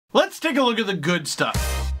Let's take a look at the good stuff.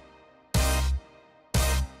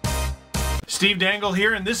 Steve Dangle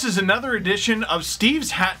here, and this is another edition of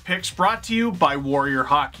Steve's Hat Picks brought to you by Warrior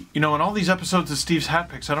Hockey. You know, in all these episodes of Steve's Hat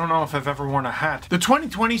Picks, I don't know if I've ever worn a hat. The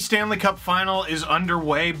 2020 Stanley Cup Final is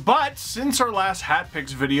underway, but since our last Hat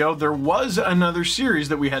Picks video, there was another series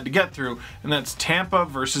that we had to get through, and that's Tampa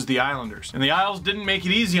versus the Islanders. And the Isles didn't make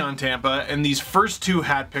it easy on Tampa, and these first two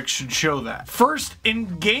Hat Picks should show that. First,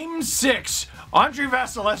 in Game 6, Andrei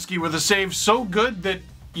Vasilevskiy with a save so good that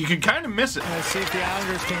you can kind of miss it. Let's see if the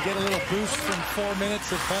Islanders can get a little boost from 4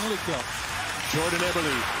 minutes of penalty kill. Jordan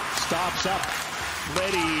Eberle stops up,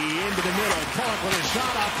 ready into the middle. Pollock with a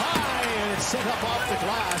shot up high, and it's set up off the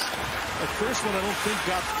glass. The first one I don't think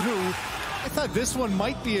got through. I thought this one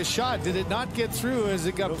might be a shot. Did it not get through as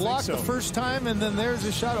it got blocked the first time, and then there's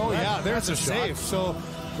a shot? Oh yeah, there's a save. So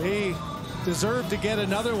they deserve to get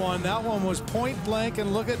another one. That one was point blank,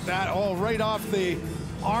 and look at that. Oh, right off the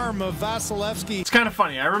arm of Vasilevskiy. It's kind of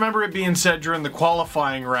funny. I remember it being said during the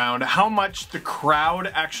qualifying round how much the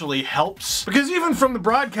crowd actually helps. Because even from the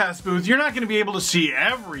broadcast booth, you're not going to be able to see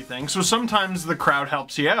everything, so sometimes the crowd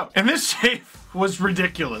helps you out. And this save was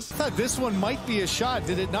ridiculous. I thought this one might be a shot.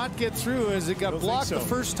 Did it not get through as it got blocked the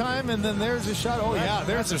first time, and then there's a shot? Oh yeah,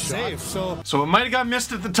 there's a save. So it might have got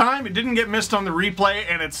missed at the time. It didn't get missed on the replay,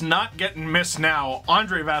 and it's not getting missed now.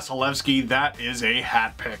 Andrei Vasilevskiy, that is a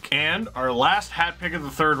hat pick. And our last hat pick of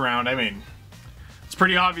the third round, I mean, it's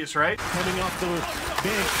pretty obvious, right? Coming off the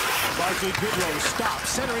bench, Barclay Goodrow stops,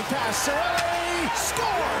 centering pass, Cirelli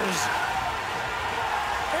scores!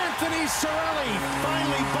 Anthony Cirelli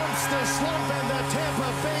finally bumps the slump, and the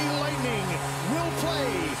Tampa Bay Lightning will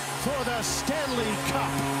play for the Stanley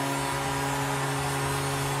Cup.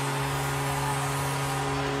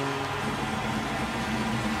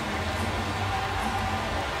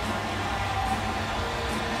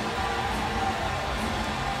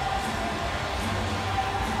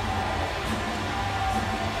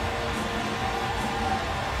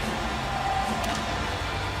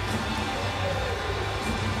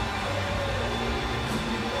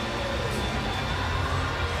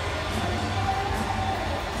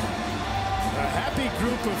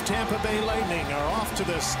 Group of Tampa Bay Lightning are off to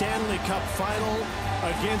the Stanley Cup Final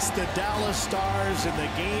against the Dallas Stars, and the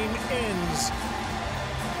game ends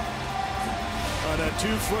on a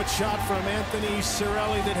 2-foot shot from Anthony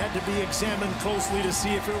Cirelli that had to be examined closely to see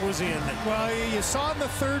if it was in. Well, you saw in the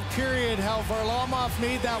third period how Varlamov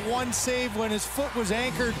made that one save when his foot was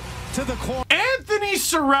anchored to the corner. Anthony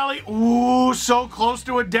Cirelli, ooh, so close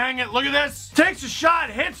to it, dang it. Look at this. Takes a shot,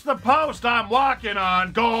 hits the post. I'm walking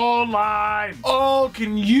on goal line. Oh,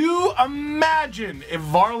 can you imagine if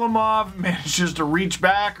Varlamov manages to reach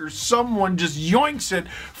back or someone just yoinks it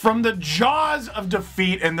from the jaws of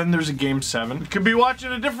defeat, and then there's a Game 7. Could be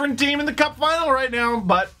watching a different team in the Cup Final right now,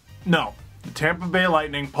 but no. The Tampa Bay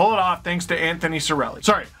Lightning pull it off thanks to Anthony Cirelli.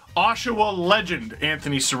 Sorry. Oshawa legend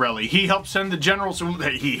Anthony Cirelli. He helped send the Generals.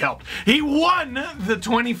 He won the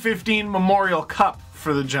 2015 Memorial Cup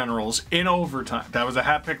for the Generals in overtime. That was a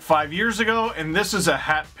hat pick 5 years ago, and this is a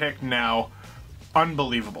hat pick now.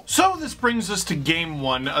 Unbelievable. So this brings us to Game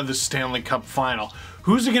 1 of the Stanley Cup Final.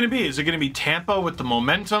 Who's it going to be? Is it going to be Tampa with the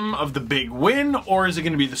momentum of the big win, or is it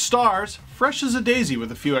going to be the Stars, fresh as a daisy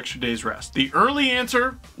with a few extra days rest? The early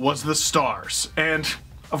answer was the Stars, and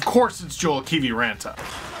of course it's Joel Kiviranta.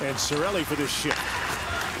 And Cirelli for this shift.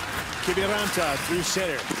 Kiviranta through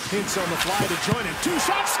center. Hintz on the fly to join him.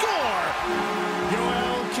 2-shot score!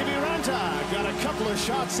 Joel Kiviranta got a couple of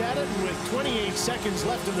shots at it, and with 28 seconds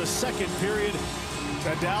left in the second period,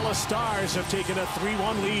 the Dallas Stars have taken a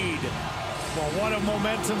 3-1 lead. Well, what a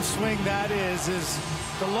momentum swing that is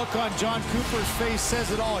the look on John Cooper's face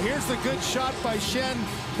says it all. Here's the good shot by Schenn,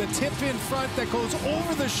 the tip in front that goes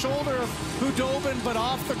over the shoulder of Hudobin, but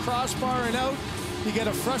off the crossbar and out. You get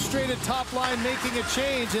a frustrated top line making a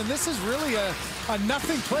change, and this is really a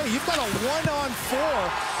nothing play. You've got a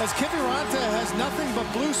 1-on-4 as Kiviranta has nothing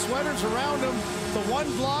but blue sweaters around him. The one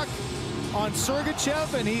block on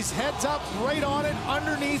Sergachev, and he's heads up right on it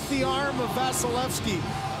underneath the arm of Vasilevskiy.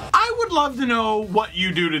 I would love to know what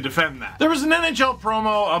you do to defend that. There was an NHL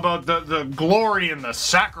promo about the glory and the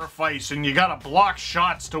sacrifice, and you gotta block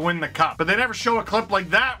shots to win the cup. But they never show a clip like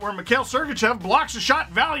that where Mikhail Sergachev blocks a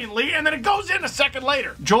shot valiantly and then it goes in a second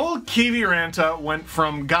later. Joel Kiviranta went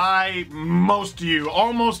from guy most of you,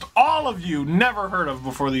 almost all of you, never heard of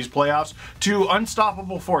before these playoffs to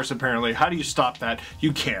unstoppable force, apparently. How do you stop that?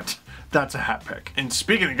 You can't. That's a hat pick. And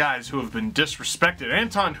speaking of guys who have been disrespected,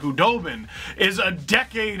 Anton Hudobin is a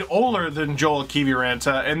decade older than Joel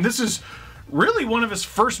Kiviranta, and this is really one of his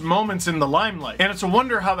first moments in the limelight. And it's a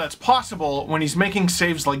wonder how that's possible when he's making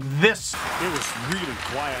saves like this. It was really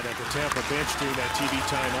quiet at the Tampa bench during that TV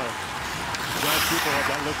timeout. John Cooper had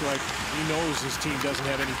that look like he knows his team doesn't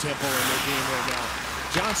have any tempo in their game right now.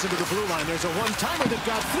 Johnson to the blue line. There's a one-timer that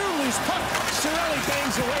got through. Loose puck. Cirelli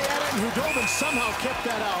bangs away at it, and Hudobin somehow kept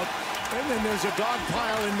that out. And then there's a dog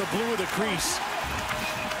pile in the blue of the crease.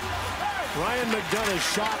 Ryan McDonough's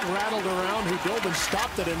shot rattled around. Hudobin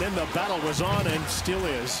stopped it, and then the battle was on and still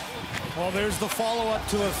is. Well, there's the follow-up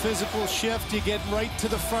to a physical shift. You get right to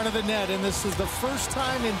the front of the net, and this is the first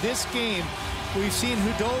time in this game we've seen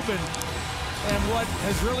Hudobin and what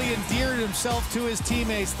has really endeared himself to his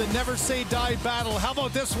teammates. The never-say-die battle. How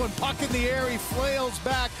about this one? Puck in the air. He flails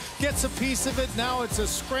back, gets a piece of it. Now it's a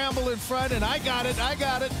scramble in front, and I got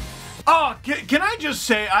it. Oh, can I just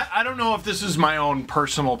say, I don't know if this is my own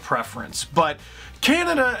personal preference, but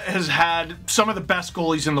Canada has had some of the best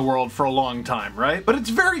goalies in the world for a long time, right? But it's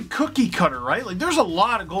very cookie cutter, right? Like, there's a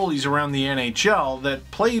lot of goalies around the NHL that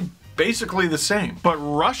play basically the same. But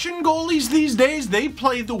Russian goalies these days, they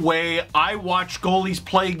play the way I watched goalies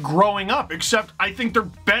play growing up, except I think they're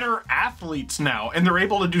better athletes now, and they're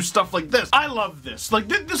able to do stuff like this. I love this. Like,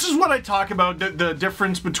 this is what I talk about, the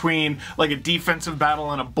difference between, like, a defensive battle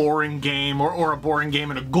and a boring game, or a boring game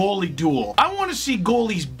and a goalie duel. I want to see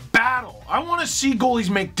goalies battle. I want to see goalies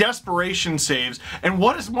make desperation saves, and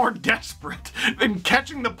what is more desperate than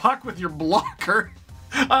catching the puck with your blocker?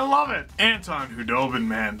 I love it. Anton Hudobin,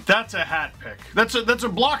 man. That's a hat pick. That's a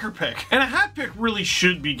blocker pick. And a hat pick really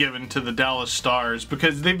should be given to the Dallas Stars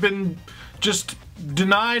because they've been just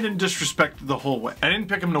denied and disrespected the whole way. I didn't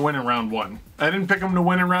pick them to win in round 1. I didn't pick them to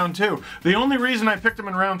win in round 2. The only reason I picked them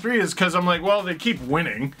in round 3 is because I'm like, well, they keep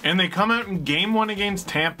winning. And they come out in game 1 against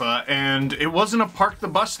Tampa, and it wasn't a park the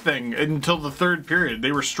bus thing until the 3rd period.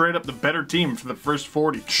 They were straight up the better team for the first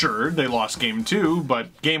 40. Sure, they lost game 2,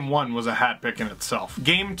 but game 1 was a hat pick in itself.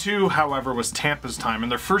 Game 2, however, was Tampa's time,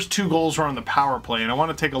 and their first 2 goals were on the power play, and I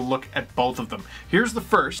want to take a look at both of them. Here's the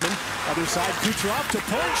first. Other side, Kucherov to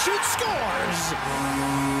point, shoots, scores!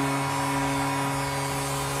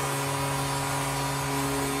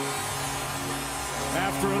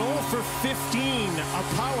 After an 0 for 15, a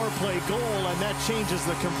power play goal, and that changes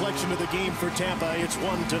the complexion of the game for Tampa. It's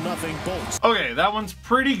 1-0 Bolts. Okay, that one's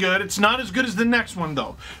pretty good. It's not as good as the next one,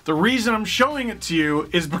 though. The reason I'm showing it to you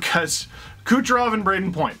is because Kucherov and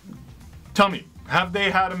Braden Point. Tell me, have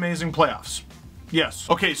they had amazing playoffs? Yes.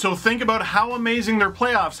 Okay, so think about how amazing their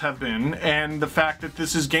playoffs have been and the fact that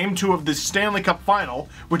this is game 2 of the Stanley Cup final,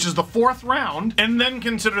 which is the 4th round, and then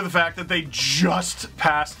consider the fact that they just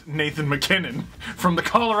passed Nathan MacKinnon from the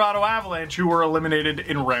Colorado Avalanche, who were eliminated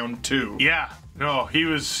in round 2. Yeah. No, he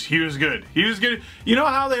was good. He was good. You know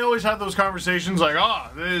how they always have those conversations like, oh,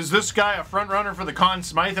 is this guy a front runner for the Conn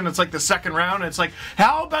Smythe? And it's like the 2nd round. And it's like,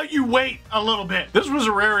 how about you wait a little bit? This was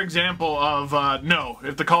a rare example of, no,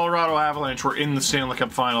 if the Colorado Avalanche were in the Stanley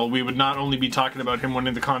Cup final, we would not only be talking about him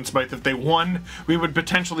winning the Conn Smythe if they won, we would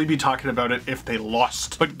potentially be talking about it if they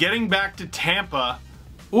lost. But getting back to Tampa,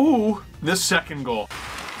 ooh, this second goal.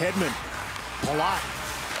 Hedman, Palat.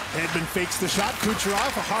 Hedman fakes the shot.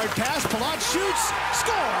 Kucherov, a hard pass. Palat shoots,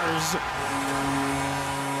 scores!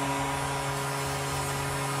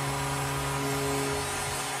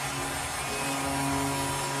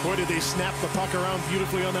 Boy, did they snap the puck around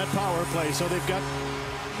beautifully on that power play. So they've got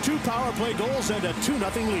 2 power play goals and a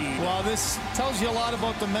 2-0 lead. Well, this tells you a lot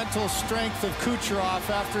about the mental strength of Kucherov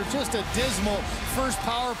after just a dismal first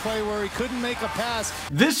power play where he couldn't make a pass.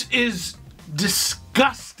 This is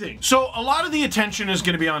disgusting. So a lot of the attention is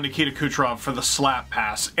going to be on Nikita Kucherov for the slap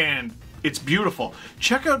pass, and it's beautiful.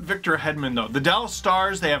 Check out Victor Hedman, though. The Dallas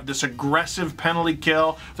Stars, they have this aggressive penalty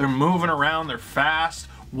kill. They're moving around. They're fast.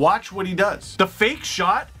 Watch what he does. The fake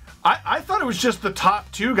shot, I thought it was just the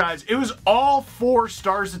top 2 guys. It was all 4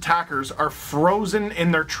 Stars attackers are frozen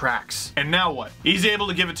in their tracks. And now what? He's able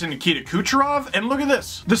to give it to Nikita Kucherov, and look at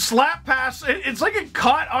this. The slap pass, it's like it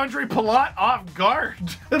caught Andre Palat off guard.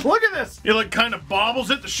 Look at this. He like kind of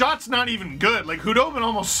bobbles it. The shot's not even good. Like Hudobin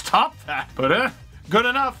almost stopped that. But good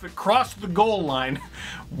enough. It crossed the goal line.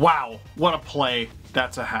 Wow, what a play.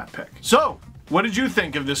 That's a hat pick. So, what did you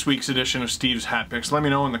think of this week's edition of Steve's Hat Picks? Let me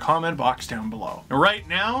know in the comment box down below. And right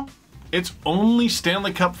now, it's only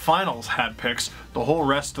Stanley Cup Finals hat picks the whole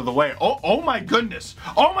rest of the way. Oh my goodness.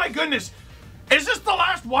 Oh my goodness. Is this the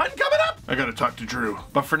last one coming up? I gotta talk to Drew.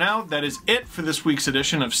 But for now, that is it for this week's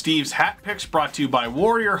edition of Steve's Hat Picks, brought to you by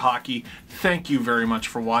Warrior Hockey. Thank you very much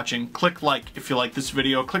for watching. Click like if you like this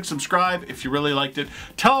video. Click subscribe if you really liked it.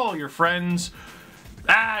 Tell all your friends.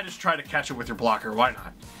 Just try to catch it with your blocker. Why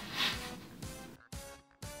not?